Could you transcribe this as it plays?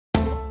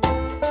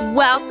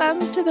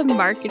Welcome to the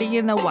Marketing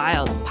in the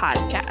Wild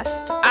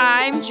podcast.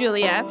 I'm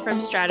Julia from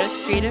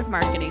Stratos Creative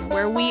Marketing,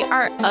 where we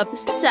are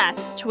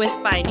obsessed with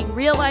finding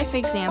real-life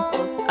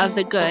examples of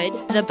the good,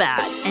 the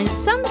bad, and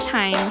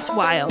sometimes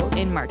wild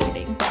in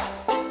marketing.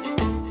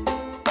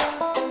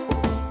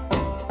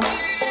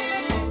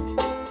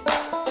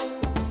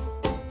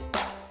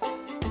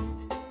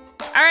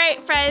 All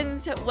right,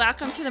 friends,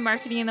 welcome to the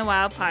Marketing in the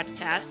Wild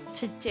podcast.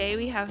 Today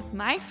we have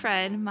my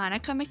friend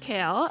Monica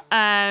McHale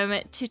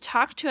to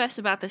talk to us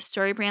about the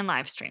StoryBrand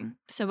livestream.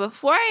 So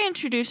before I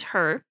introduce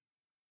her,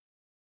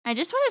 I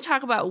just want to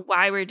talk about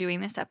why we're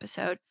doing this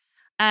episode.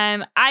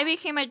 I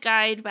became a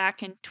guide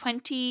back in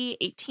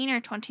 2018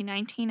 or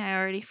 2019. I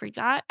already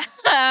forgot.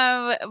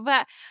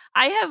 But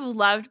I have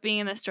loved being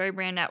in the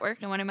StoryBrand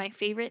network. And one of my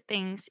favorite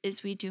things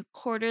is we do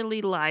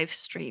quarterly live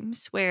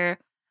streams where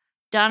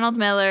Donald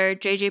Miller,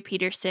 JJ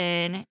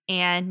Peterson,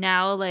 and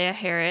now Leah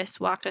Harris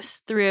walk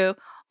us through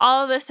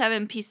all of the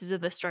 7 pieces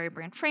of the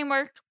StoryBrand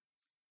framework.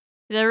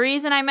 The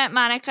reason I met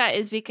Monica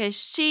is because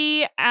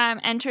she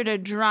entered a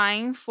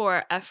drawing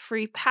for a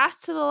free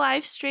pass to the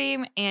live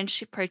stream, and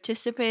she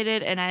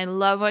participated, and I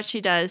love what she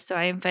does, so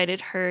I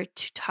invited her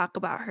to talk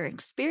about her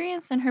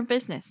experience and her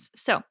business.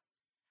 So,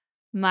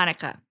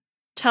 Monica,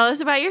 tell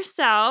us about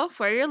yourself,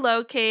 where you're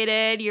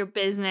located, your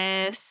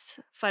business,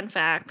 fun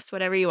facts,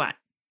 whatever you want.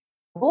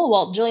 Cool.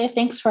 Well, Julia,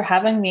 thanks for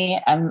having me.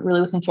 I'm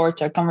really looking forward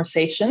to our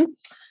conversation.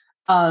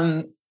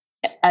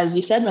 As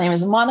you said, my name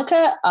is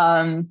Monica.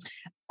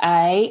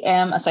 I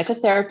am a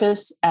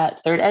psychotherapist at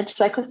Third Edge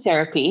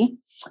Psychotherapy.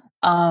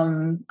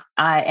 I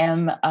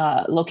am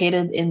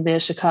located in the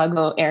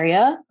Chicago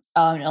area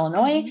in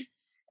Illinois.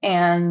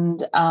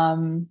 And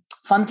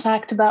fun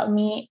fact about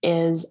me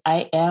is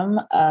I am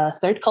a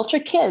third culture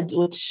kid,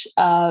 which,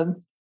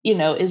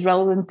 is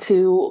relevant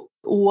to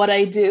what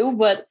I do.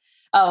 But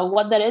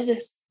what that is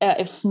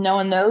if no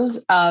one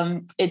knows,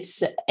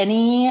 it's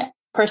any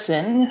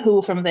person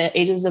who from the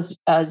ages of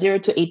 0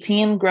 to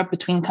 18 grew up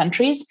between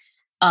countries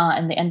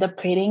and they end up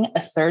creating a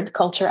third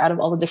culture out of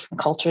all the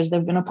different cultures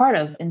they've been a part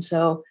of. And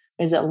so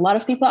there's a lot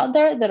of people out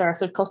there that are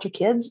third culture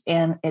kids,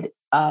 and it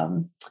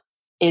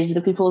is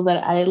the people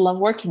that I love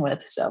working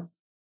with. So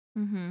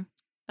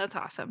That's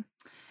awesome.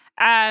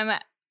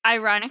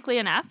 Ironically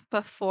enough,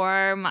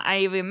 before I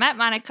even met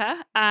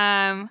Monica,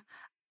 I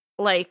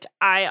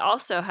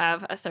also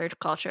have a third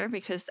culture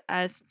because,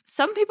 as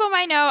some people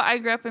might know, I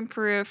grew up in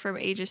Peru from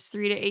ages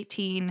 3 to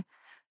 18,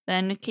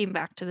 then came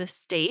back to the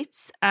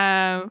States.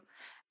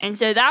 And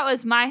so that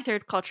was my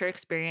third culture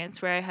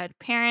experience, where I had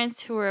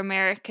parents who were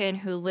American,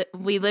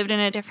 we lived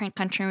in a different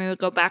country, and we would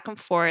go back and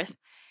forth.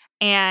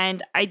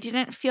 And I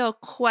didn't feel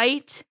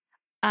quite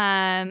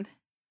American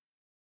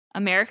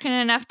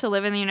enough to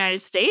live in the United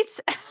States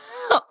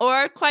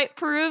or quite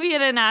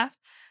Peruvian enough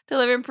to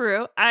live in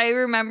Peru. I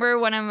remember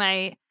one of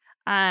my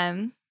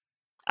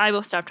I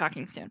will stop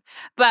talking soon.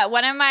 But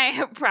one of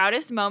my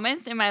proudest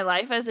moments in my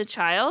life as a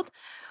child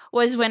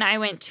was when I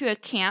went to a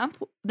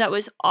camp that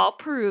was all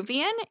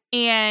Peruvian,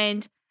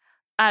 and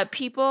I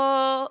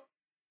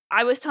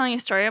was telling a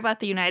story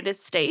about the United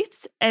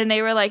States, and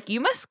they were like,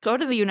 "You must go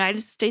to the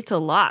United States a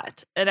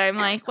lot." And I'm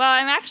like, "Well,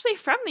 I'm actually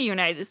from the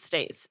United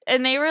States."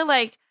 And they were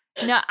like,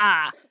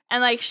 "Nuh-uh,"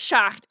 and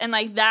shocked. And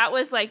that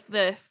was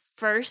the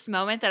first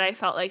moment that I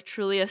felt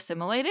truly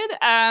assimilated.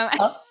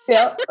 A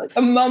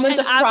moment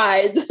of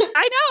pride.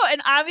 I know.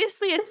 And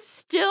obviously it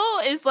still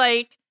is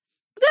that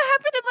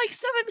happened in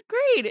 7th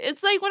grade.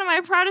 It's one of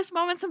my proudest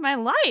moments of my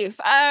life.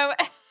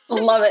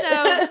 Love it.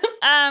 So,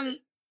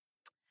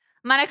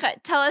 Monica,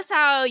 tell us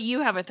how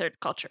you have a third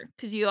culture,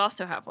 because you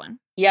also have one.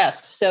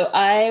 Yes. So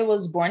I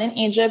was born in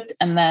Egypt,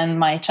 and then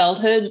my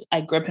childhood,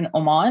 I grew up in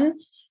Oman.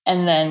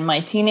 And then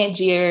my teenage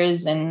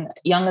years and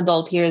young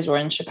adult years were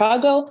in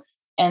Chicago.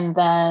 And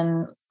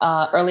then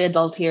early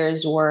adult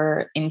years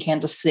were in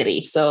Kansas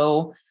City.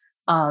 So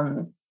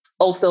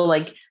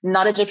also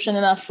not Egyptian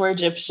enough for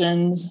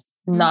Egyptians,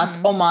 not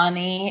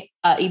Omani,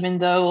 even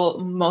though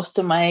most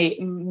of my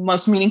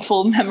most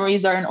meaningful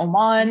memories are in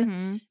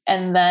Oman,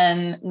 and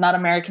then not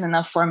American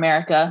enough for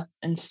America.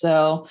 And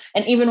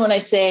even when I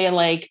say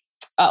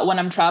when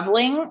I'm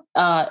traveling,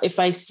 if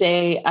I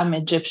say I'm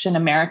Egyptian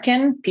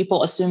American,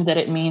 people assume that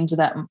it means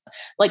that,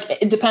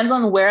 it depends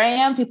on where I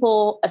am.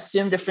 People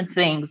assume different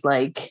things.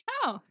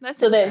 Oh,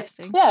 that's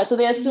interesting. So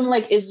they assume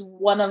is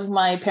one of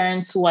my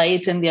parents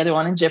white and the other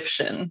one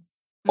Egyptian,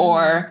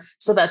 or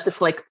so that's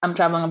if I'm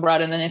traveling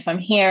abroad, and then if I'm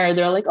here,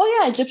 they're like, "Oh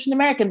yeah, Egyptian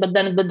American," but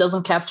then that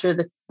doesn't capture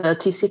the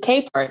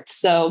TCK part.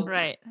 So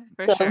right,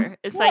 for sure,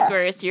 it's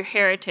where it's your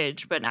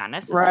heritage, but not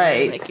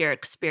necessarily your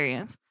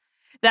experience.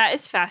 That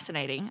is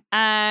fascinating.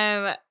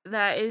 I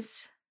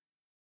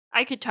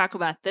could talk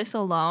about this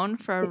alone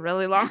for a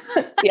really long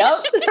time.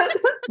 Yep.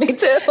 Me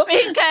too.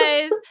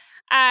 Because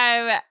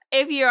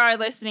if you are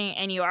listening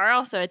and you are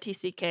also a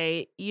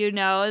TCK, you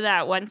know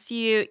that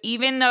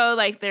even though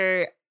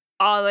they're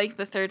all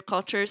the third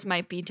cultures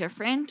might be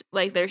different,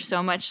 there's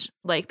so much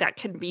that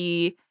could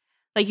be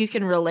like you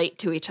can relate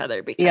to each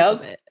other because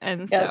of it.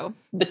 And so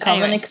the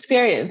common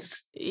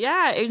experience.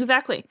 Yeah,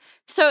 exactly.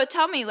 So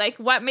tell me, like,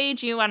 what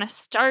made you want to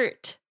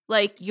start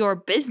like your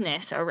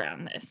business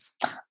around this?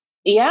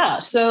 Yeah.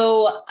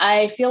 So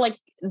I feel like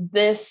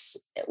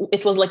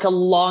it was like a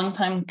long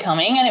time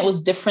coming, and it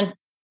was different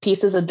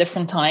pieces at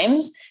different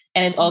times.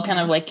 And it all kind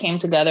of like came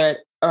together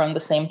around the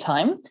same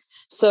time.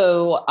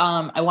 So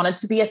I wanted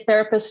to be a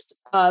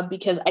therapist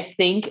because I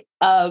think,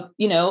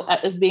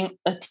 as being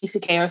a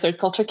TCK or third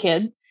culture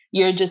kid,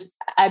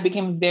 I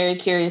became very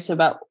curious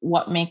about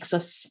what makes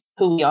us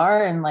who we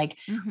are, and like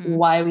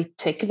why we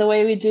tick the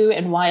way we do,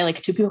 and why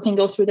like two people can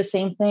go through the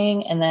same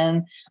thing, and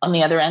then on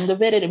the other end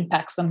of it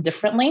impacts them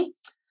differently.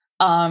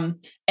 And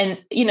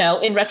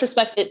in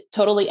retrospect, it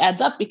totally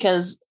adds up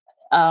because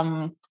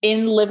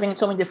in living in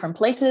so many different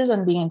places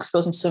and being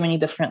exposed to so many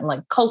different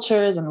like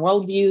cultures and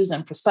worldviews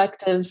and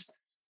perspectives,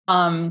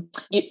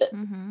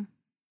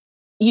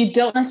 you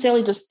don't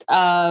necessarily just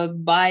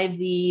buy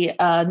the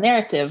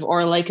narrative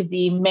or like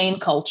the main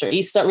culture.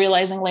 You start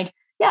realizing like,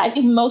 yeah, I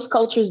think most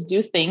cultures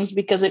do things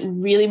because it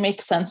really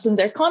makes sense in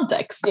their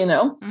context,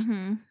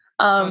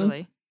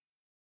 Totally.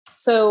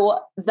 So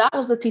that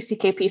was the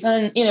TCK piece,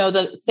 and then,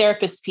 the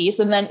therapist piece.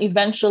 And then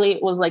eventually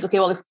it was like, okay,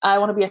 well, if I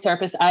want to be a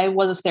therapist, I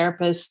was a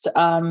therapist.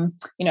 After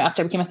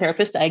I became a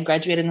therapist, I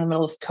graduated in the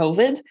middle of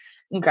COVID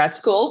in grad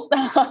school.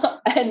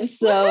 And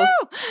so,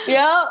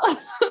 yeah.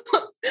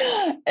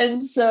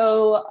 And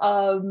so,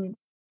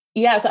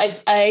 so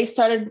I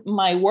started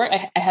my work.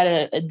 I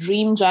had a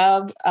dream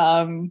job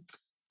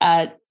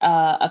at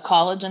a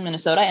college in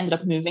Minnesota. I ended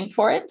up moving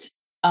for it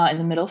in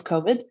the middle of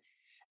COVID.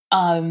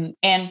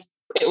 And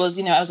it was,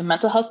 I was a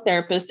mental health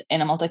therapist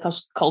and a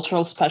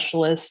multicultural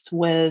specialist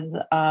with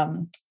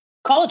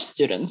college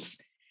students.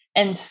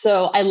 And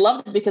so I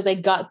loved it because I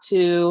got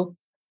to,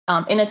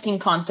 in a teen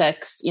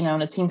context, in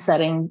a teen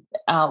setting,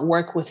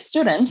 work with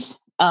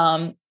students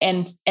and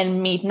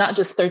meet not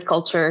just third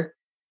culture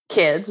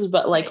kids,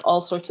 but like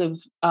all sorts of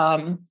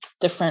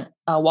different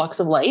walks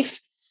of life.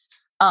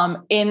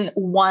 In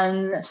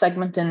one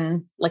segment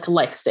in like a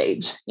life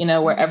stage,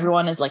 where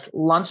everyone is like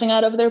launching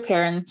out of their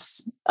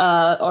parents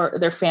or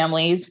their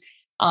families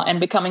and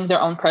becoming their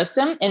own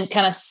person, and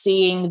kind of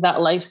seeing that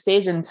life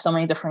stage in so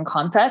many different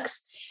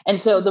contexts. And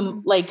so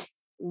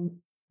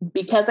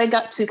because I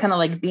got to kind of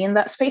like be in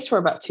that space for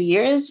about 2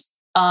 years,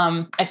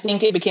 I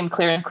think it became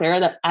clearer and clearer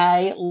that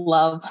I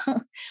love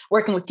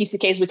working with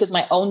TCKs, because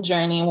my own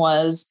journey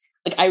was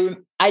like,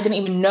 I didn't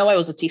even know I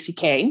was a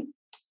TCK.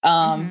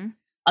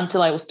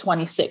 Until I was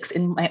 26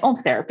 in my own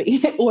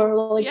therapy. Or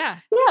like, yeah,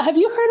 have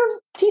you heard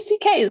of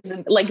TCKs?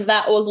 And like,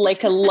 that was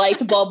like a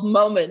light bulb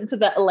moment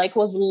that like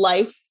was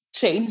life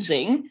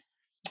changing.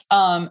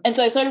 And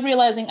so I started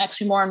realizing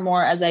actually more and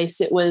more as I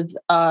sit with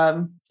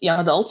young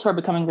adults who are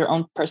becoming their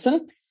own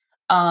person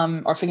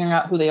or figuring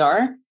out who they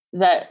are,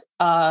 that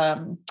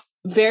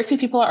very few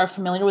people are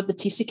familiar with the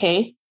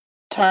TCK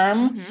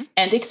term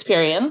and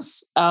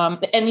experience.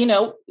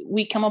 And,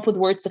 we come up with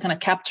words to kind of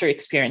capture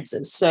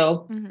experiences.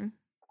 So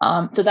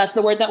so that's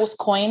the word that was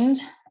coined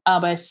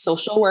by a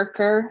social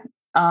worker,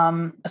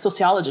 a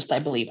sociologist, I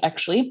believe,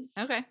 actually.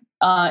 Okay.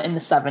 In the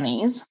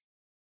 70s.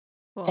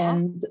 Cool.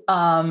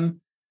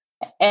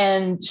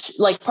 And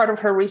like part of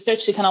her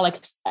research, she kind of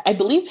like, I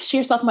believe she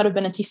herself might have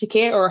been a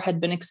TCK or had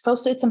been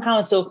exposed to it somehow.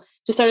 And so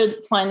she started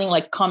finding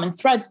like common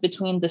threads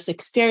between this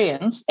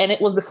experience, and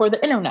it was before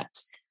the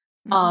internet.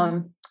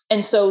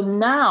 And so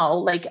now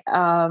like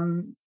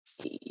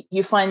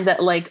you find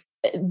that like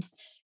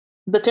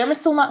the term is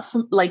still not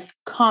like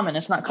common.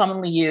 It's not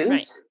commonly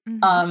used.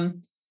 Right.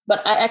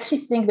 But I actually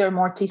think there are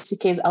more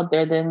TCKs out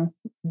there than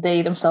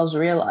they themselves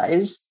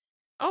realize.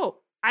 Oh,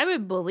 I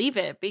would believe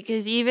it,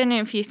 because even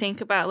if you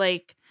think about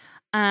like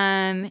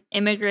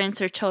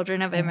immigrants or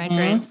children of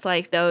immigrants,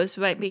 like those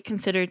might be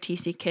considered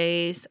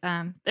TCKs.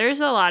 There's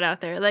a lot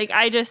out there. Like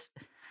I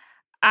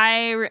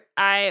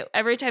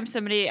every time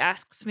somebody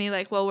asks me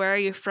like, well, where are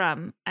you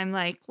from? I'm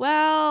like,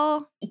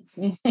 well,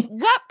 what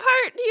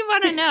part do you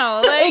want to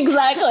know? Like,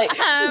 exactly.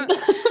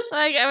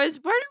 Like I was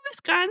born in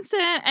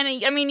Wisconsin, and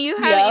I mean, you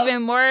have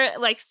even more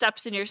like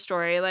steps in your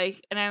story.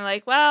 Like, and I'm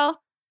like, well,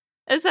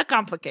 it's not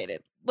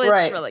complicated.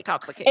 It's really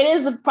complicated. It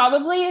is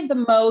probably the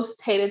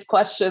most hated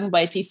question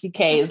by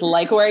TCKs,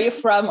 like, where are you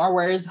from or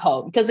where is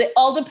home? Because it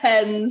all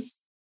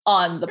depends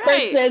on the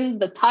person,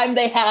 the time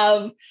they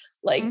have.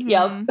 Like,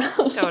 yep.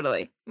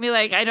 Totally. Be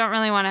like, I don't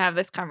really want to have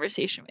this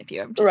conversation with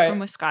you. I'm just from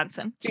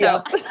Wisconsin.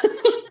 So,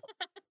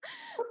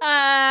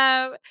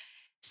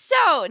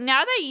 so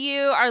now that you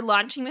are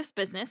launching this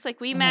business,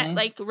 like we met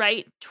like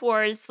right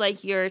towards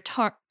like your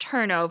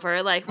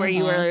turnover, like where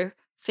you were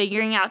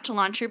figuring out to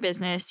launch your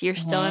business, you're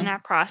still in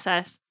that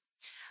process.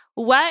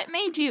 What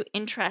made you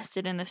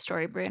interested in the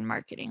StoryBrand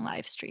marketing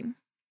live stream?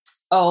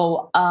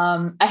 Oh,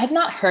 I had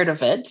not heard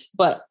of it,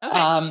 but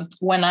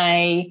when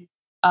I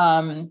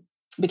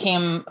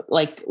became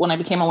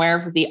aware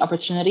of the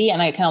opportunity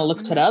and I kind of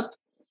looked it up,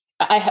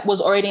 I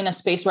was already in a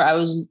space where I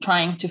was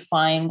trying to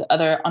find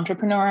other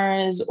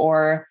entrepreneurs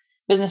or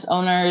business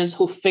owners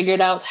who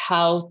figured out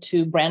how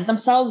to brand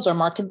themselves or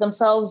market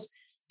themselves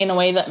in a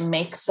way that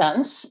makes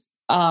sense,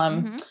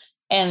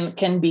 and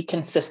can be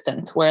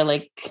consistent,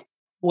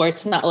 where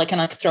it's not like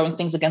kind of throwing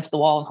things against the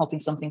wall and hoping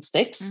something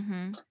sticks.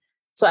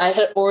 So I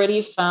had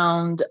already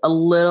found a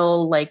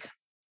little like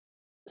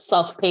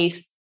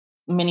self-paced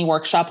mini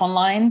workshop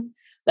online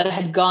that I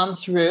had gone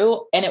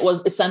through, and it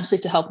was essentially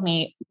to help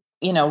me,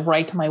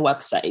 write my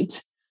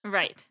website.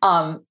 Right.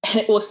 And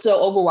it was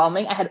so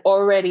overwhelming. I had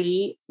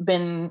already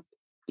been,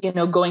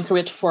 going through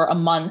it for a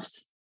month.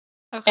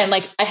 Okay. And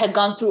like I had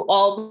gone through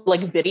all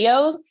like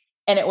videos,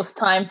 and it was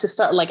time to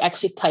start like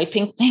actually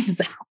typing things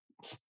out.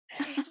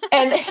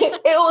 And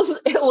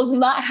it was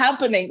not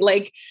happening.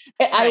 Like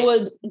right. I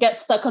would get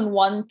stuck on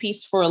one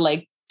piece for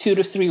like 2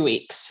 to 3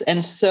 weeks.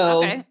 And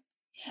so, okay.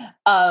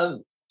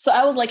 So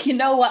I was like, you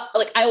know what?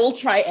 Like I will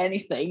try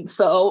anything.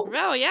 So,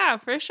 oh yeah,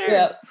 for sure.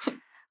 Yeah.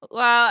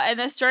 Well, and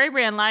the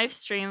StoryBrand live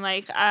stream,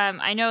 like,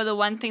 I know the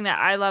one thing that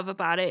I love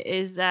about it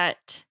is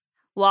that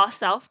while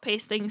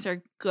self-paced things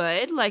are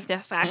good, like the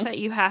fact that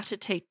you have to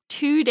take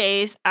 2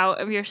 days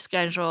out of your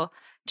schedule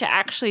to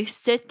actually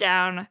sit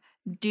down,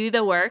 do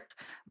the work,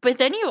 but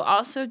then you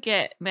also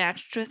get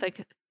matched with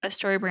like a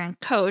StoryBrand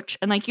coach,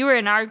 and like you were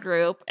in our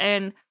group,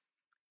 and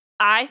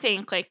I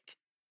think like,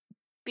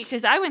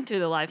 because I went through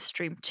the live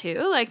stream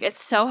too, like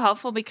it's so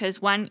helpful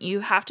because one, you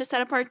have to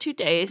set apart 2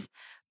 days,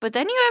 but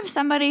then you have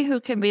somebody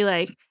who can be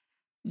like,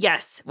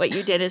 yes, what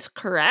you did is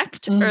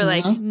correct, or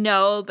like,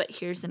 no, but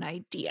here's an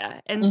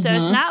idea. And so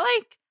it's not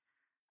like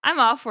I'm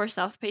all for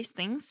self-paced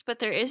things, but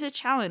there is a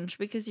challenge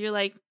because you're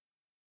like,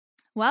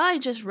 well, I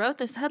just wrote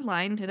this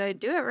headline. Did I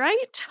do it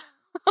right?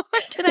 Or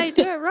did I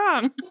do it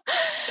wrong?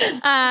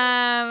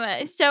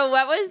 So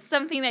what was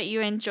something that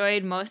you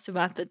enjoyed most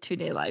about the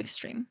 2-day live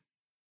stream?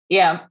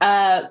 Yeah.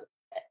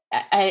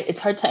 It's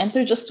hard to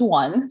answer just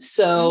one.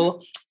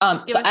 So,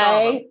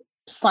 I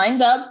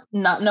signed up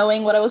not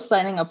knowing what I was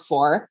signing up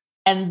for.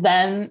 And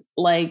then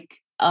like,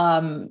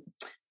 I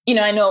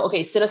know,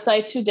 okay, set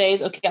aside 2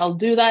 days. Okay, I'll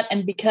do that.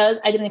 And because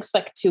I didn't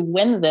expect to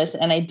win this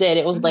and I did,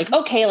 it was like,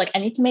 okay, like I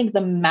need to make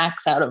the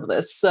max out of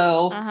this.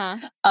 So,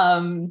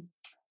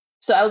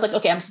 so I was like,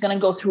 okay, I'm just going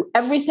to go through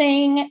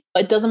everything.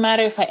 It doesn't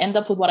matter if I end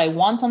up with what I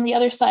want on the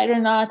other side or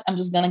not. I'm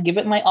just going to give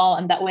it my all.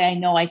 And that way I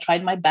know I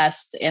tried my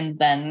best. And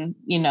then,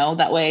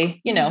 that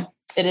way,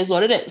 it is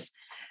what it is.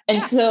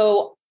 And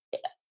so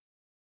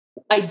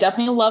I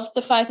definitely loved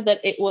the fact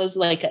that it was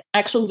like an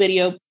actual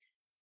video,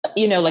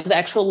 like the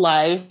actual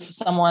live,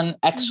 someone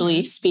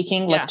actually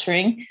speaking,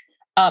 lecturing.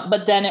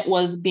 But then it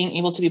was being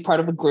able to be part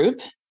of a group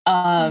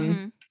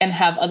and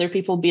have other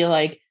people be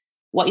like,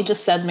 what you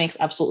just said makes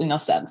absolutely no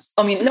sense.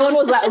 I mean, no one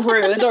was that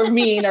rude or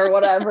mean or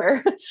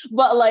whatever,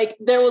 but like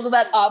there was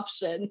that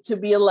option to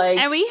be like.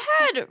 And we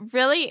had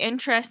really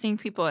interesting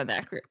people in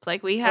that group.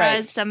 Like we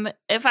had some,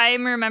 if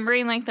I'm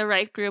remembering like the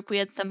right group, we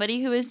had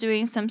somebody who was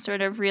doing some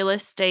sort of real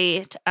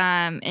estate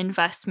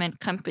investment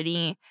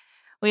company.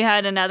 We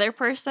had another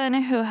person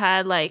who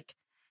had like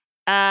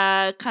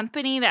a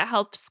company that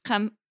helps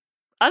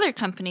other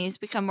companies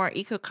become more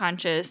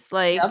eco-conscious,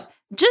 like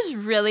just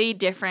really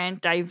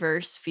different,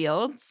 diverse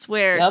fields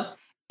where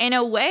in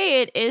a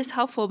way it is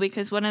helpful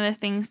because one of the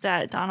things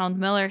that Donald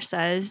Miller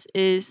says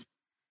is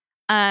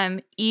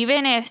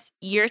even if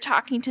you're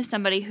talking to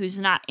somebody who's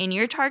not in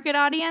your target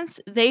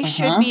audience, they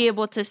should be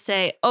able to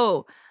say,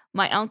 oh,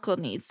 my uncle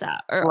needs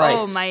that, or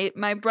oh,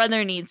 my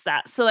brother needs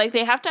that. So like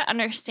they have to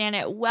understand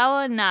it well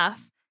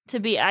enough to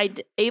be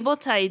able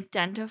to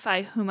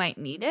identify who might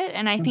need it.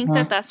 And I think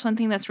that that's one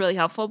thing that's really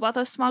helpful about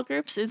those small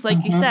groups is,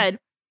 like you said,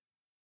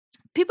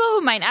 people who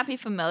might not be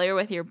familiar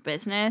with your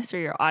business or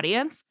your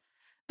audience,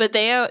 but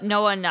they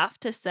know enough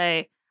to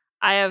say,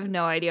 I have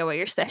no idea what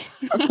you're saying.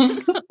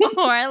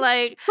 or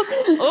like,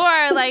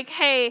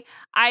 hey,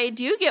 I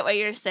do get what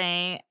you're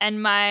saying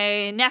and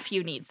my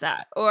nephew needs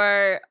that.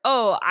 Or,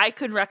 oh, I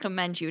could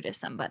recommend you to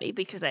somebody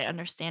because I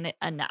understand it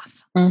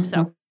enough.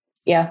 So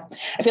yeah,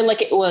 I feel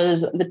like it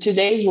was the 2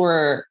 days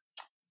were,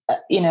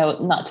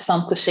 not to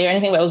sound cliche or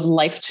anything, but it was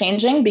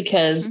life-changing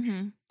because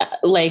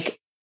like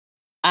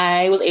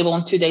I was able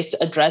in 2 days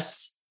to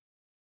address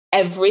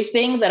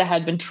everything that I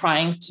had been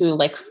trying to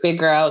like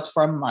figure out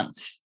for a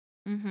month.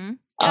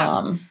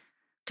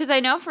 Because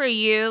I know for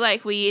you,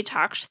 like we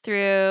talked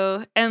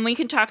through, and we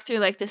can talk through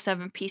like the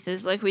 7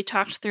 pieces. Like we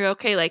talked through,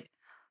 okay, like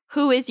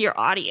who is your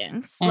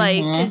audience?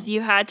 Like, because you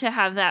had to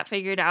have that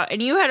figured out,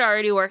 and you had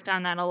already worked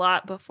on that a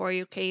lot before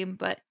you came.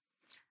 But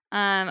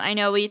I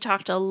know we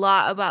talked a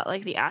lot about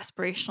like the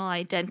aspirational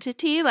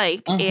identity,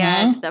 like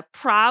and the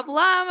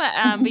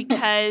problem,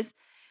 because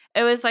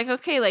it was like,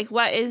 okay, like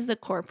what is the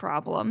core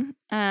problem?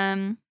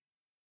 And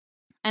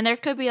there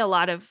could be a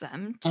lot of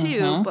them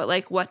too, but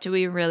like, what do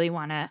we really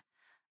want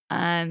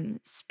to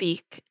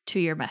speak to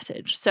your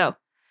message? So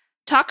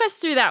talk us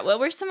through that. What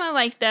were some of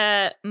like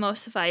the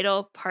most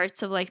vital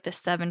parts of like the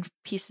 7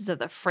 pieces of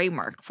the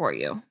framework for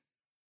you?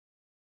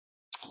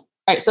 All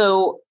right.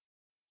 So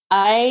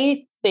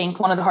I think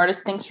one of the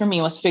hardest things for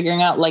me was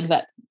figuring out like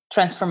that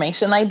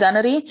transformation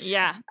identity.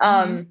 Yeah.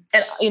 And,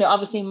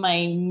 obviously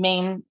my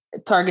main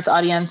target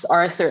audience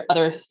are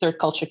other third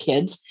culture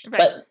kids,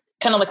 but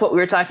kind of like what we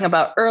were talking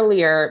about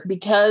earlier,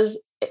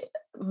 because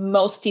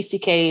most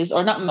TCKs,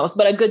 or not most,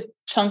 but a good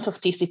chunk of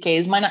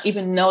TCKs might not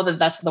even know that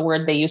that's the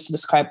word they use to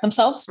describe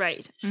themselves.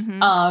 Right.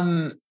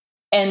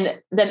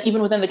 And then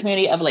even within the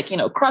community of like,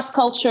 cross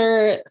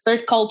culture,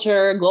 third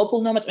culture,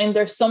 global nomads, I mean,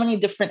 there's so many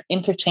different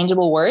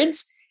interchangeable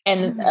words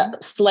and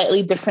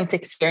slightly different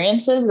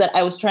experiences that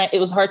it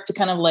was hard to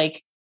kind of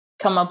like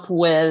come up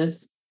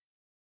with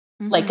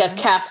like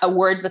a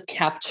word that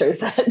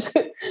captures it.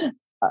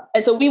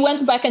 And so we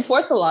went back and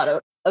forth a lot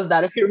of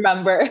that, if you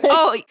remember.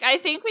 Oh, I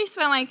think we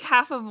spent like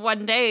half of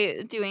one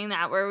day doing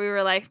that, where we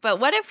were like, but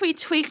what if we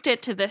tweaked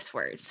it to this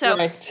word?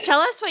 So tell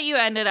us what you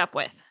ended up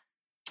with.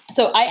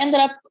 So I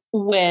ended up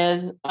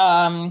with,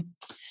 the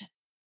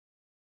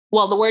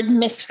word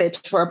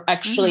misfit for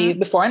actually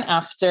before and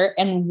after.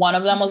 And one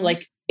of them was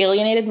like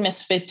alienated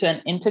misfit to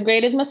an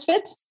integrated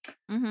misfit.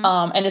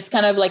 And it's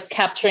kind of like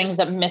capturing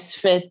the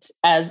misfit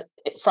as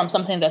from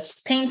something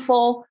that's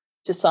painful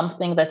to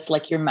something that's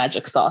like your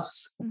magic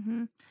sauce.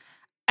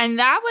 And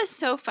that was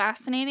so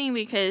fascinating,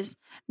 because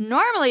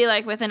normally,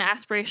 like with an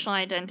aspirational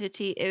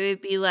identity, it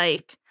would be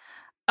like,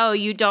 oh,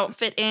 you don't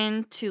fit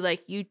in, to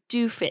like you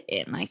do fit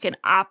in, like an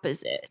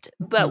opposite.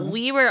 But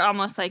we were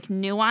almost like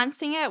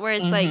nuancing it, where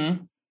it's like,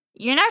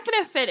 you're not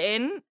going to fit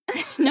in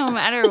no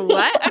matter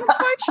what,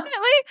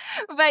 unfortunately,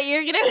 but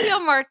you're going to feel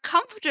more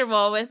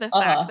comfortable with the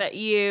fact that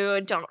you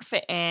don't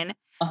fit in.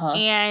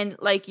 And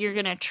like you're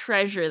going to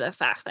treasure the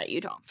fact that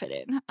you don't fit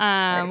in,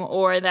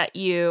 or that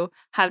you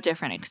have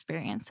different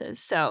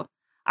experiences. So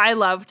I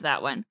loved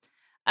that one.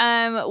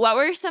 What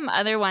were some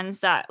other ones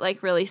that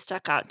like really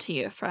stuck out to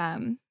you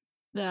from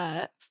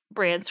the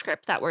brand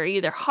script that were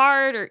either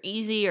hard or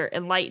easy or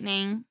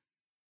enlightening?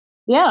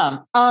 Yeah.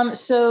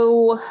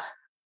 So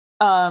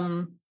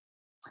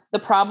the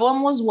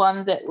problem was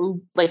one that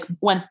like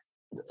when,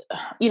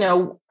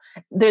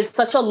 there's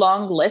such a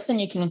long list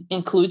and you can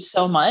include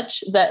so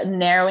much that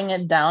narrowing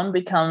it down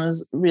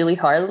becomes really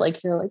hard.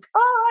 Like you're like,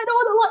 I don't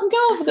want to let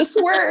go of this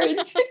word.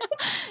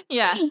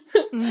 Yeah.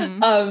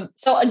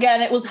 So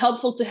again, it was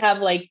helpful to have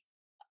like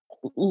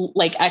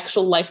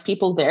actual life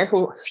people there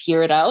who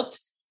hear it out,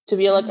 to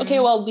be like, okay,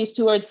 well, these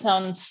two words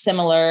sound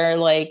similar.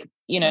 Like,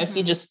 if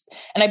you just,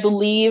 and I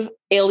believe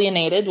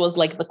alienated was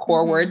like the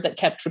core word that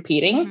kept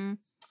repeating.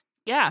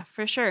 Yeah,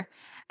 for sure.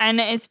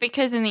 And it's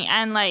because in the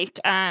end, like,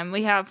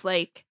 we have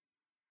like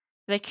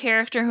the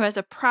character who has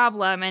a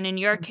problem. And in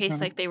your case,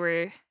 like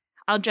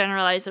I'll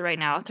generalize it right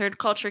now, third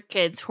culture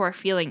kids who are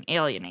feeling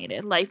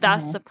alienated. Like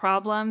that's the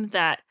problem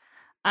that,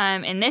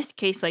 in this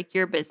case, like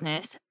your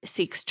business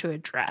seeks to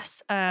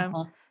address.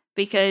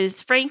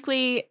 Because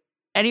frankly,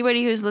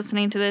 anybody who's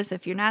listening to this,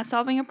 if you're not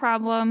solving a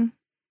problem,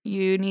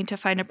 you need to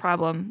find a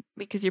problem,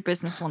 because your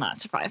business will not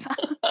survive.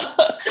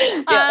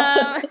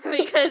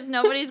 Because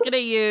nobody's going to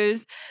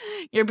use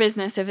your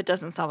business if it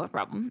doesn't solve a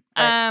problem.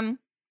 Right.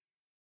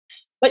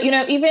 But,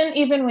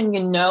 even when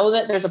you know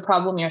that there's a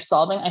problem you're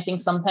solving, I think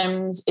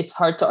sometimes it's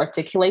hard to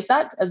articulate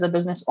that as a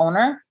business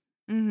owner.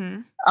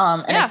 And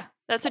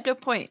that's a good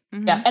point.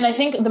 Yeah. And I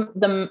think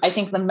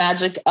the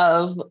magic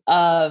of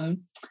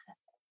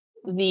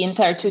the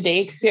entire 2-day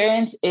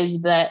experience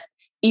is that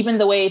even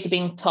the way it's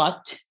being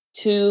taught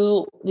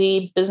to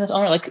the business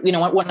owner, like,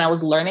 when I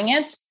was learning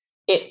it,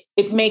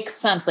 it makes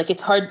sense. Like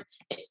it's hard.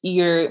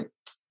 You're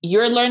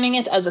learning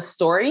it as a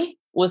story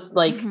with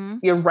like,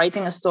 you're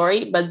writing a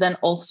story, but then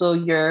also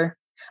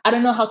I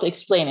don't know how to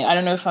explain it. I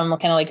don't know if I'm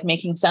kind of like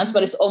making sense,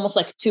 but it's almost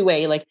like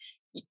two-way. Like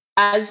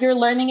as you're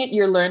learning it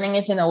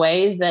in a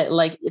way that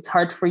like, it's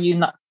hard for you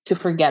not to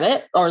forget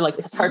it, or like,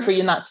 it's hard for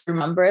you not to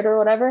remember it or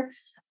whatever.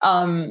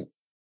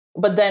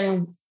 But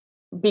then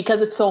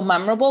because it's so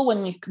memorable,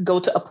 when you go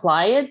to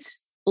apply it,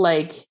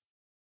 like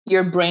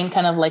your brain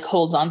kind of like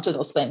holds on to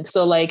those things.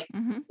 So like,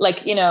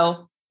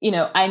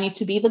 I need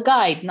to be the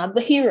guide, not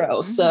the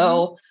hero.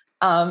 So,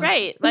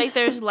 right. Like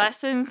there's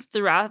lessons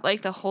throughout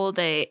like the whole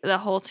day, the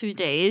whole 2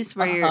 days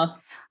where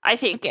I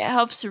think it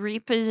helps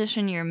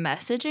reposition your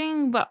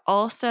messaging, but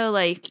also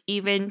like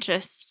even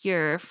just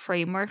your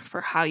framework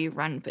for how you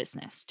run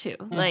business too.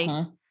 Like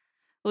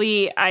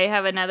I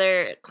have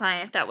another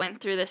client that went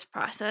through this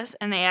process,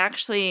 and they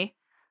actually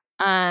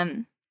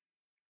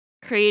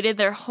created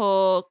their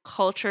whole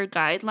culture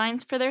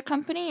guidelines for their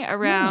company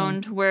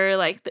around where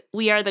like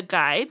we are the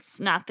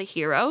guides, not the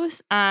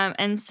heroes.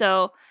 And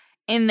so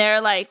in their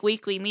like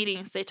weekly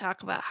meetings, they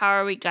talk about how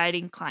are we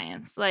guiding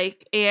clients,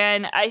 like,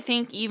 and I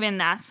think even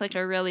that's like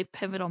a really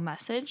pivotal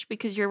message,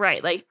 because you're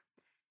right, like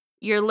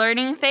you're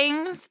learning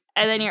things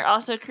and then you're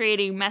also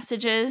creating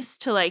messages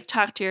to like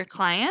talk to your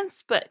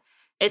clients, but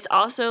it's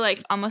also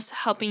like almost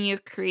helping you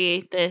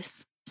create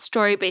this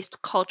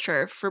story-based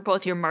culture for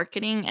both your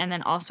marketing and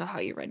then also how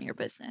you run your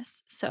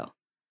business. So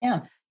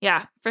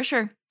yeah, for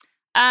sure.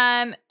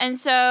 And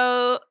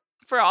so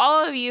for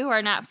all of you who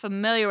are not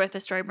familiar with the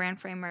story brand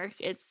framework,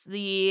 it's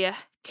the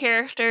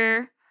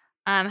character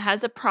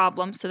has a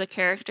problem. So the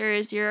character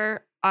is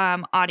your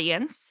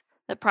audience.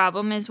 The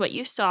problem is what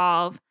you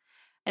solve.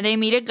 And they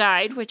meet a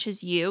guide, which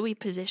is you. We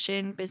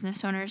position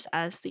business owners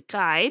as the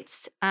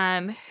guides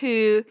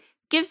who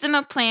gives them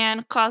a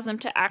plan, calls them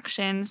to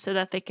action so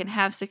that they can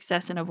have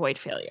success and avoid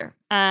failure.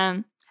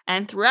 And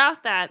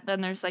throughout that,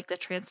 then there's like the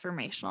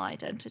transformational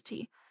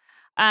identity.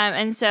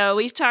 And so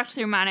we've talked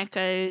through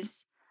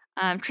Monica's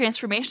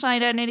transformational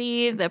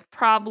identity, the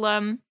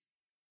problem.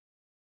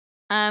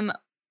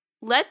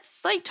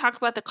 Let's like talk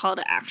about the call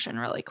to action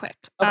really quick.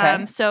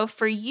 Okay. So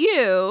for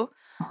you,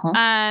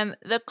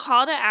 the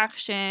call to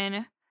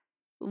action,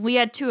 we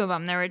had two of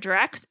them. There were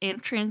directs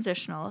and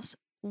transitionals.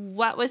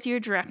 What was your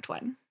direct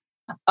one?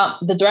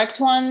 The direct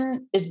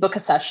one is book a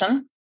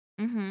session.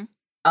 Mm-hmm.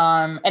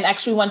 And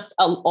actually went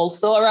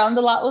also around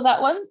a lot with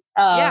that one.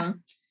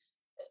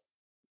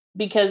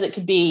 Because it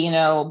could be,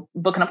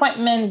 book an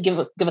appointment, give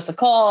us a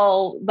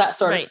call, that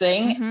sort of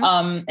thing.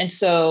 Mm-hmm. And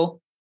so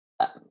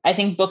I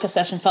think book a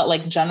session felt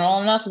like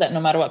general enough that no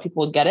matter what,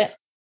 people would get it.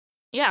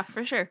 Yeah,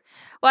 for sure.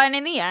 Well, and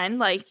in the end,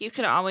 like you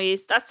can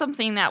always, that's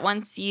something that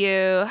once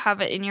you have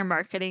it in your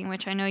marketing,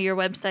 which I know your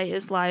website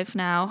is live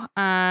now,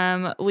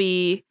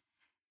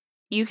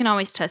 you can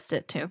always test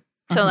it too.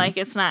 So like,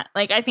 it's not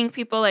like, I think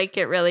people like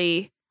get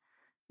really,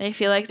 they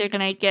feel like they're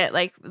going to get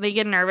like, they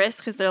get nervous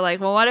because they're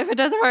like, well, what if it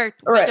doesn't work?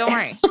 But don't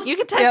worry, you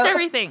can test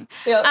everything.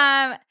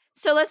 Yep.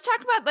 So let's talk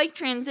about like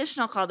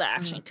transitional call to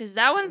action because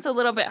that one's a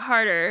little bit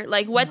harder.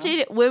 Like when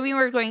we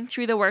were going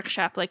through the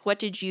workshop, like what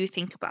did you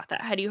think about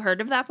that? Had you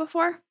heard of that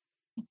before?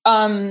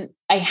 I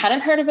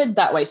hadn't heard of it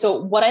that way.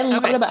 So what I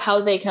loved about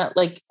how they kind of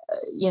like,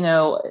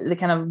 they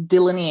kind of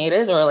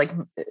delineated or like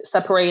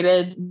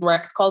separated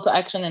direct call to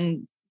action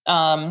and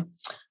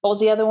what was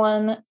the other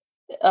one?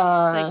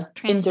 Like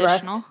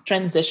indirect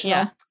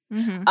transitional.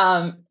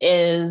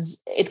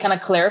 Is it kind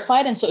of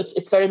clarified, and so it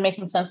started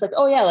making sense. Like,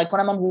 oh yeah, like when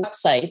I'm on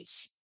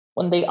websites,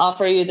 when they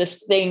offer you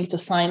this thing to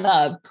sign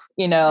up,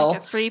 like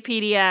a free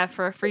PDF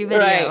or a free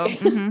video,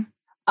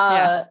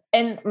 right?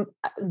 And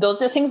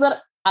those are the things that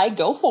I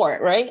go for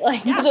it, right?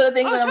 Like those are the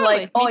things that I'm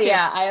like, oh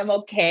yeah, I am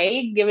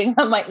okay giving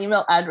them my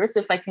email address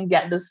if I can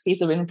get this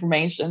piece of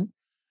information.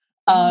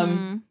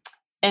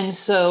 And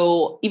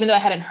so even though I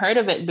hadn't heard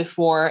of it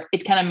before,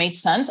 it kind of made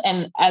sense.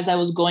 And as I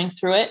was going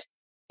through it,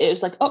 it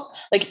was like, oh,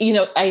 like,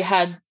 I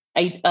had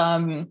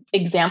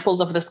examples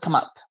of this come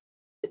up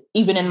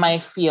even in my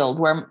field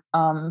where,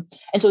 and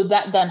so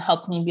that then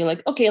helped me be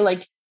like, okay,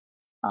 like,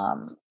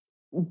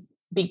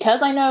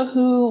 because I know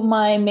who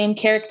my main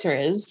character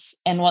is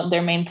and what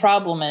their main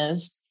problem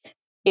is,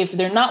 if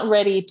they're not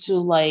ready to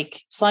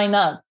like sign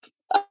up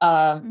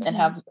and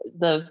have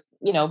the,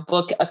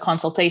 book a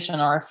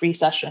consultation or a free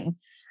session,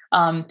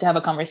 to have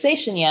a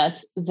conversation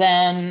yet,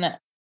 then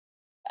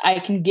I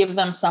can give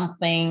them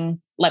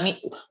something. Let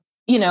me,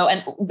 and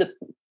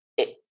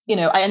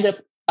I ended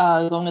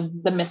up going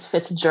with the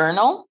Misfits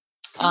Journal.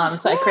 So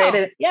cool. I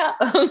created,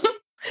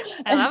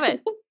 I love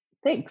it.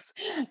 Thanks.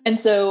 And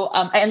so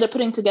I ended up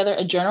putting together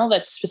a journal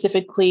that's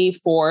specifically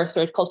for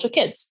third culture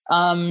kids.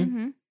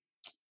 And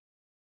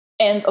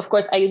of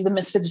course, I use the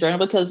Misfits Journal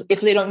because if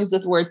they don't use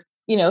the word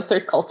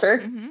third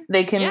culture,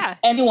 they can,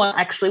 anyone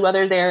actually,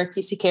 whether they're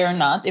TCK or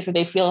not, if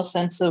they feel a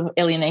sense of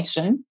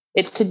alienation,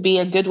 it could be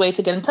a good way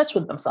to get in touch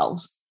with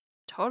themselves.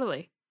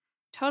 Totally.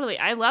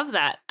 I love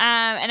that.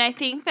 And I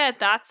think that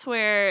that's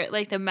where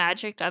like the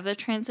magic of the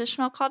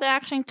transitional call to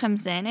action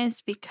comes in,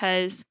 is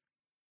because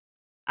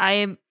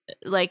I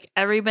like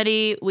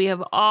everybody, we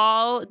have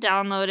all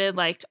downloaded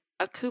like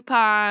a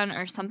coupon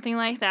or something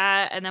like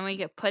that. And then we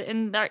get put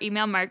in our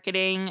email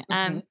marketing.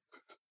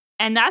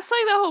 And that's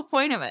like the whole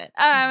point of it.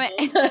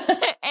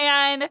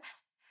 And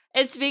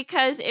it's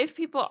because if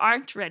people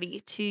aren't ready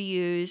to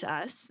use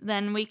us,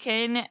 then we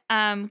can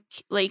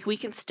we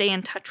can stay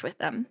in touch with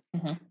them.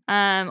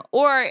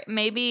 Or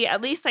maybe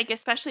at least like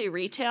especially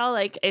retail,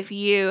 like if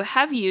you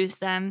have used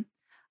them,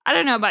 I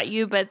don't know about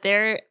you, but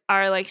there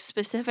are like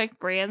specific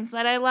brands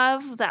that I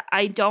love that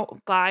I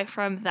don't buy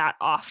from that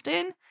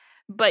often.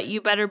 But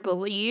you better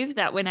believe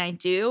that when I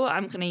do,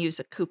 I'm going to use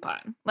a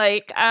coupon,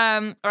 or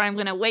I'm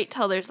going to wait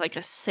till there's like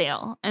a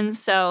sale. And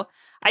so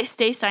I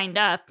stay signed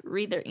up,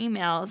 read their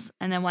emails,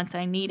 and then once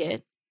I need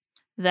it,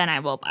 then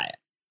I will buy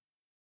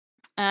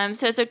it.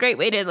 So it's a great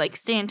way to like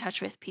stay in touch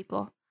with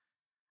people.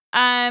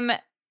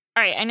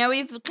 All right, I know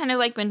we've kind of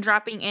like been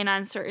dropping in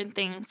on certain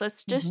things.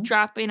 Let's just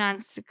drop in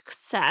on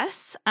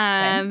success,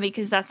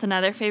 because that's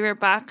another favorite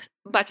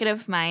bucket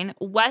of mine.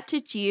 What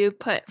did you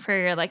put for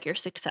your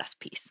success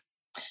piece?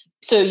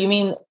 So you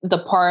mean the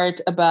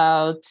part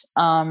about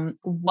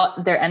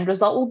what their end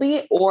result will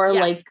be, or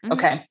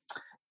okay.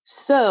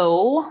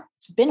 So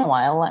it's been a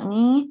while. Let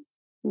me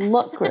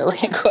look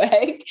really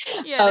quick.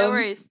 No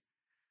worries.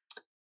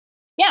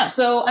 Yeah.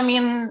 So, I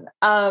mean,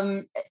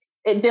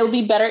 they'll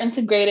be better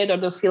integrated, or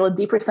they'll feel a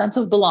deeper sense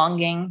of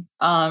belonging.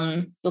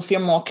 They'll feel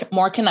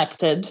more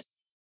connected.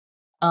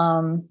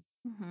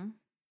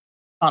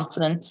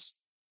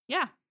 Confidence.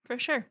 Yeah, for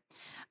sure.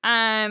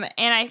 And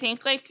I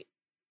think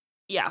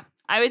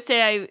I would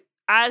say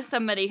as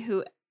somebody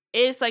who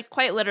is like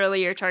quite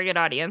literally your target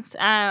audience,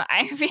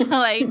 I feel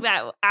like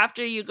that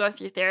after you go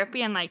through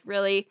therapy and like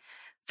really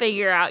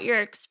figure out your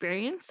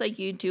experience, like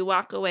you do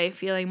walk away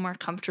feeling more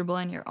comfortable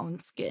in your own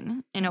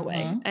skin in a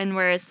way. And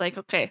where it's like,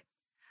 okay,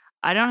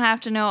 I don't have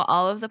to know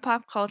all of the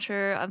pop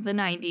culture of the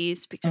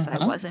 90s because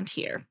I wasn't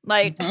here.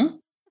 Like,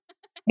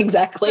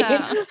 exactly.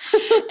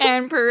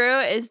 And Peru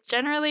is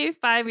generally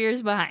 5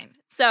 years behind.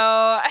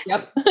 So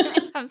Yep. when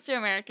it comes to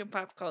American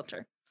pop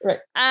culture. Right.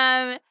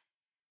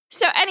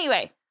 So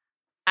anyway,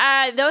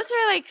 those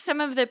are like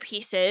some of the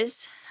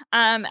pieces.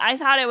 I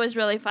thought it was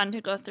really fun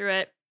to go through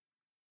it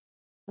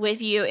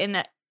with you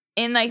in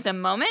like the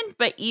moment,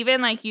 but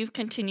even like you've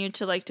continued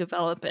to like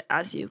develop it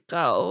as you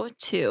go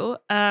too.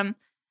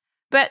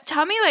 But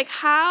tell me like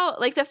how,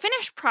 like the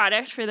finished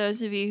product, for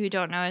those of you who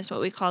don't know, is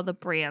what we call the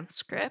brand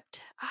script.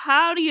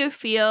 How do you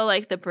feel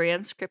like the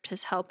brand script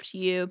has helped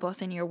you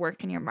both in your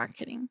work and your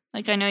marketing?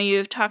 Like I know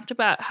you've talked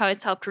about how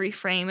it's helped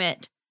reframe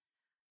it,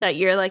 that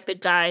you're like the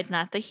guide,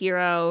 not the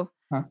hero.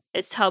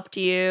 It's helped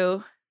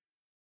you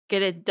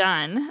get it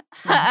done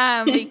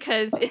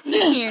because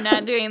you're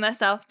not doing the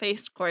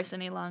self-paced course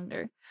any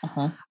longer.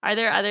 Are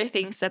there other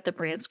things that the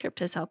brand script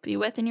has helped you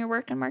with in your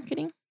work and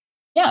marketing?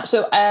 Yeah.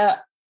 So I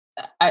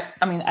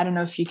mean, I don't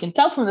know if you can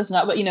tell from this or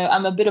not, but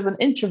I'm a bit of an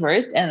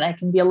introvert and I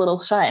can be a little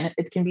shy, and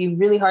it can be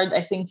really hard,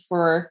 I think,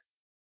 for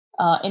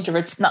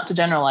introverts, not to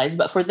generalize,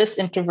 but for this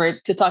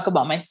introvert to talk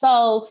about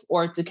myself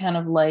or to kind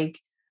of like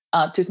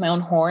toot my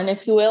own horn,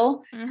 if you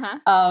will.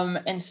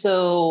 And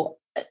so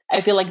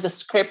I feel like the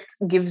script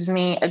gives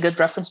me a good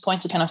reference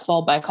point to kind of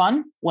fall back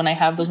on when I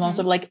have those moments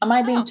of like, am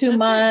I being too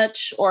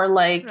much? Or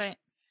like,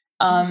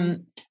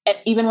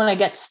 even when I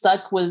get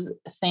stuck with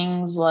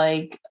things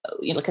like,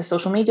 like a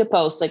social media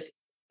post, like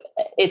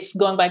it's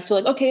going back to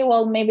like, okay,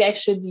 well, maybe I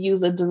should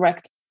use a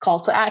direct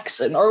call to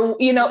action, or,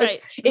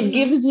 it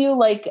gives you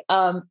like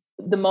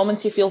the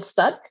moments you feel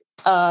stuck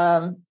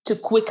to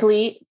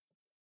quickly,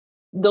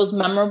 those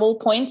memorable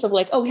points of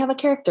like, oh, we have a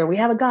character, we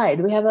have a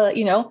guide, we have a,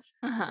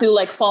 to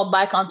like fall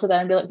back onto that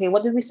and be like, okay,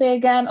 what did we say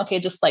again? Okay,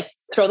 just like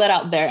throw that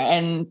out there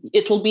and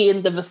it will be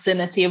in the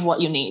vicinity of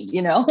what you need,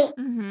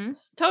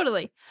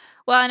 Totally.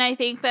 Well, and I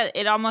think that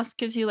it almost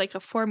gives you like a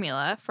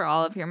formula for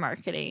all of your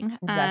marketing,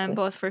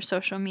 both for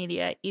social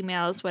media,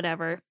 emails,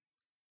 whatever.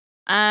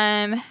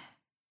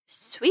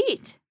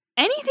 Sweet.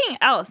 Anything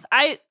else?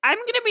 I'm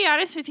going to be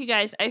honest with you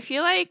guys. I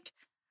feel like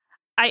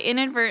I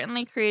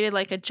inadvertently created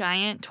like a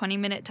giant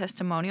 20-minute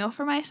testimonial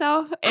for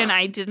myself, and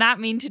I did not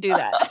mean to do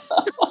that.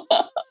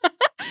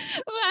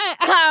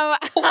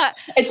 But,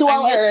 it's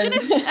well earned.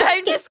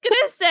 I'm just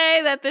gonna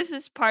say that this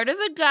is part of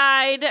the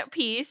guide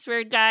piece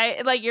where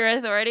like your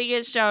authority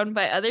gets shown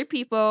by other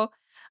people,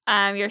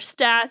 your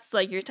stats,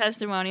 like your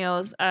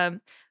testimonials. But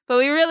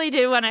we really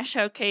did want to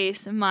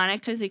showcase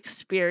Monica's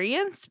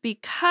experience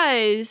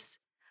because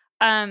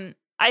I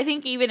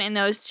think even in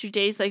those 2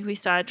 days, like we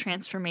saw a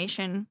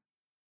transformation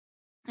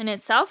in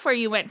itself where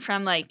you went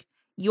from like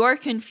your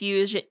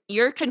confusion,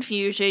 you're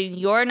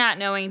not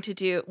knowing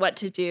what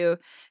to do,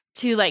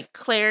 to like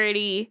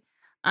clarity,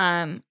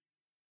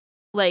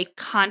 like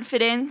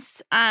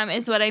confidence,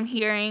 is what I'm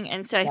hearing.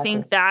 And so I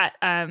think that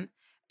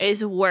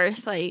is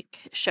worth like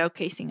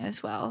showcasing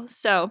as well.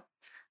 So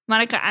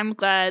Monica, I'm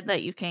glad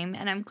that you came,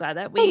 and I'm glad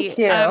that we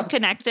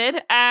connected.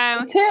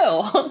 Me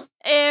too.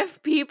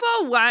 If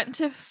people want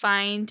to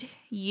find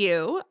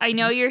you, I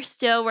know you're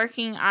still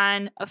working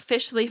on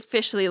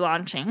officially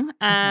launching.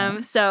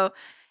 So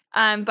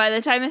by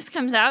the time this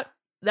comes out,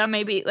 that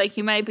may be like,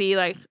 you might be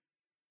like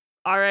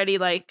already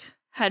like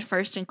head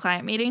first in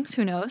client meetings,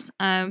 who knows?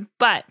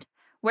 But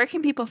where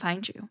can people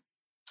find you?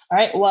 All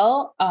right.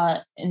 Well,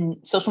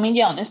 in social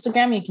media, on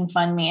Instagram, you can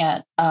find me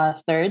at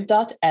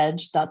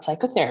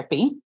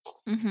third.edge.psychotherapy.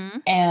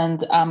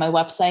 And my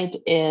website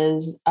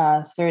is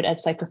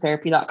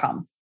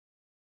thirdedgepsychotherapy.com.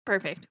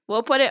 Perfect.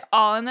 We'll put it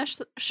all in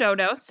the show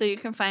notes so you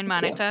can find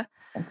Monica.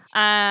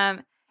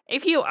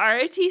 If you are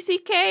a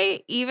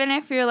TCK, even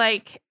if you're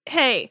like,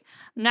 hey,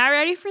 not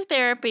ready for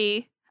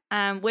therapy,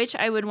 which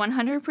I would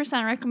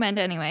 100% recommend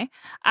anyway,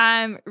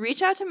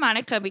 reach out to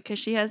Monica because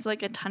she has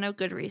like a ton of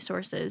good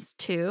resources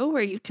too,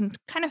 where you can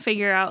kind of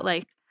figure out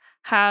like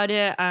how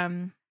to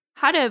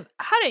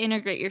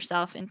integrate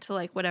yourself into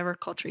like whatever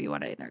culture you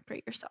want to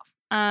integrate yourself.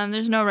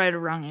 There's no right or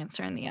wrong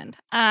answer in the end,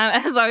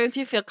 as long as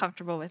you feel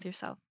comfortable with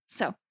yourself.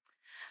 So,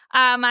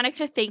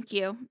 Monica, thank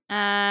you.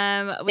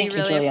 We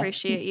really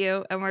appreciate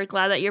you, and we're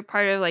glad that you're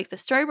part of like the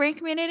StoryBrain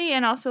community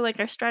and also like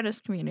our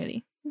Stratus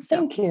community. So.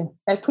 Thank you.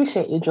 I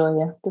appreciate you,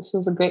 Julia. This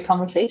was a great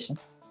conversation.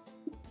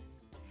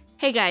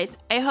 Hey guys,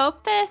 I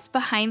hope this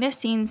behind the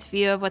scenes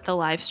view of what the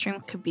live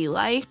stream could be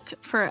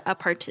like for a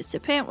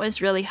participant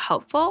was really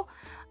helpful.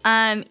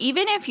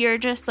 Even if you're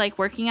just like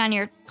working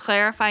on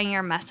clarifying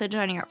your message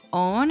on your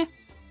own,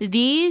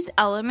 these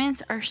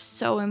elements are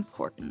so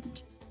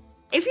important.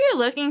 If you're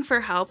looking for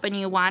help and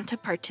you want to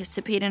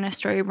participate in a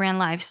StoryBrand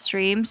live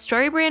stream,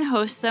 StoryBrand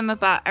hosts them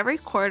about every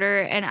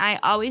quarter, and I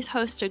always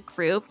host a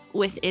group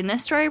within the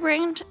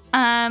StoryBrand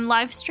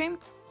live stream.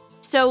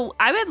 So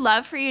I would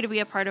love for you to be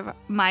a part of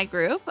my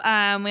group.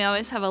 We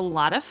always have a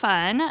lot of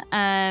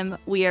fun.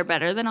 We are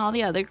better than all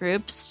the other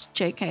groups,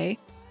 JK,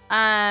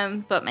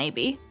 but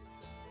maybe.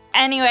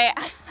 Anyway,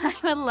 I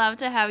would love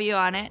to have you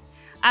on it.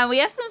 We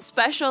have some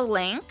special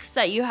links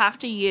that you have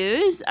to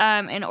use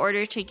in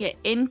order to get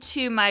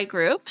into my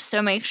group.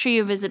 So make sure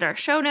you visit our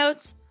show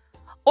notes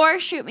or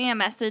shoot me a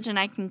message and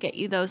I can get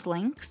you those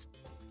links.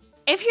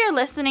 If you're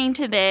listening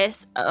to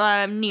this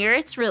near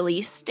its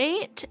release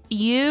date,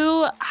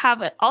 you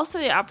have also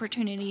the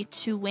opportunity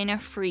to win a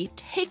free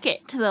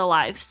ticket to the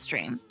live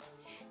stream.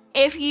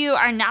 If you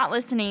are not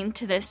listening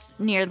to this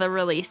near the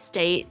release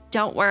date,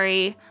 don't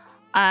worry.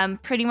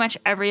 Pretty much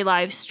every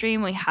live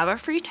stream we have a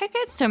free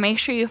ticket, so make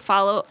sure you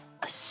follow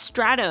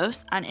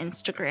Stratos on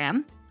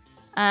Instagram.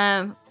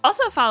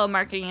 Also follow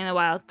Marketing in the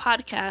Wild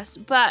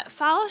podcast, but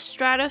follow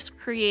Stratos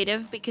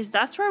Creative because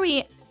that's where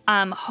we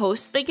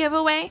host the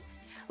giveaway.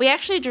 We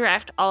actually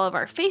direct all of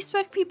our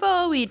Facebook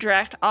people. We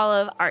direct all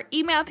of our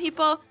email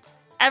people.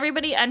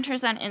 Everybody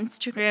enters on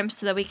Instagram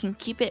so that we can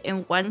keep it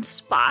in one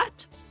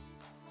spot.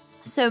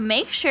 So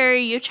make sure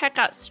you check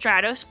out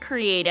Stratos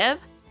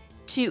Creative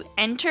to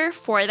enter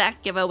for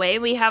that giveaway.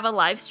 We have a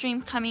live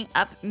stream coming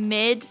up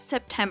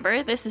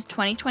mid-September. This is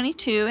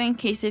 2022 in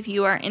case if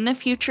you are in the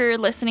future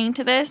listening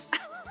to this.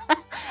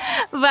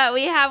 But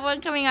we have one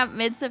coming up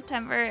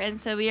mid-September, and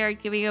so we are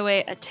giving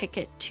away a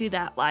ticket to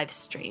that live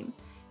stream.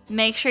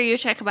 Make sure you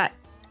check out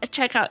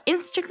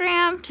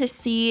Instagram to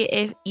see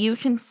if you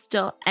can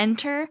still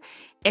enter.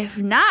 If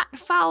not,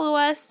 follow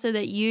us so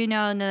that you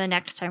know the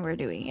next time we're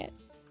doing it.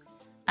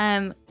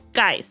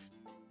 Guys,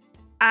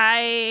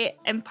 I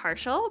am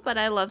partial, but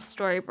I love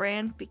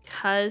StoryBrand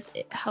because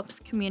it helps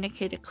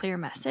communicate a clear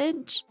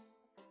message.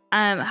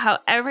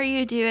 However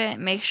you do it,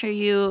 make sure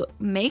you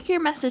make your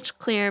message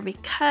clear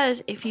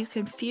because if you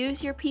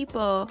confuse your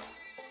people,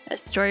 as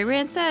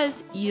StoryBrand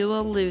says, you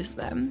will lose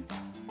them.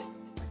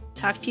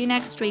 Talk to you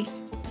next week.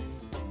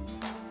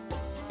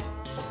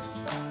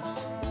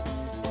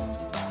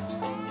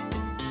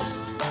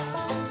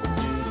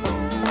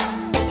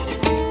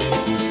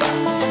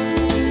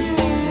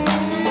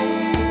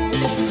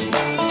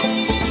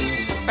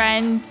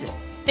 Friends,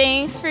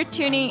 thanks for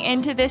tuning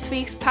into this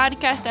week's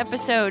podcast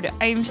episode.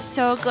 I'm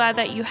so glad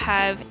that you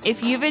have.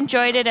 If you've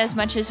enjoyed it as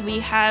much as we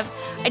have,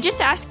 I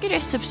just ask you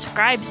to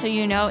subscribe so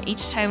you know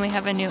each time we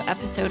have a new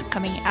episode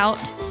coming out.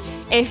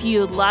 If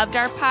you loved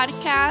our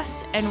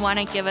podcast and want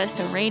to give us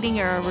a rating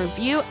or a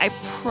review, I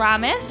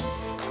promise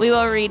we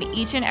will read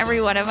each and every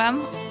one of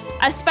them.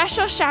 A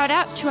special shout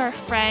out to our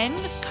friend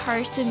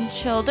Carson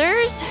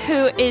Childers,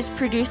 who is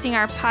producing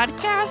our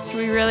podcast.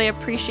 We really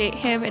appreciate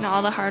him and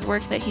all the hard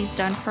work that he's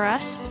done for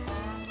us.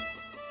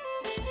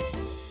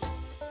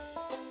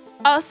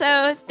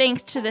 Also,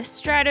 thanks to the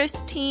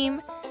Stratos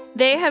team.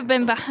 They have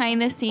been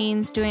behind the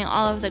scenes doing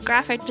all of the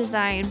graphic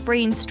design,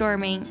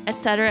 brainstorming,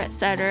 etc.,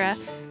 etc.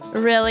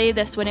 Really,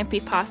 this wouldn't be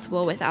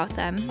possible without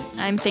them.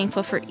 I'm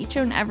thankful for each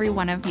and every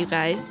one of you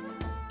guys.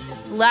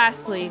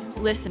 Lastly,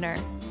 listener,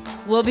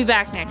 we'll be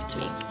back next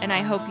week, and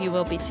I hope you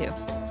will be too.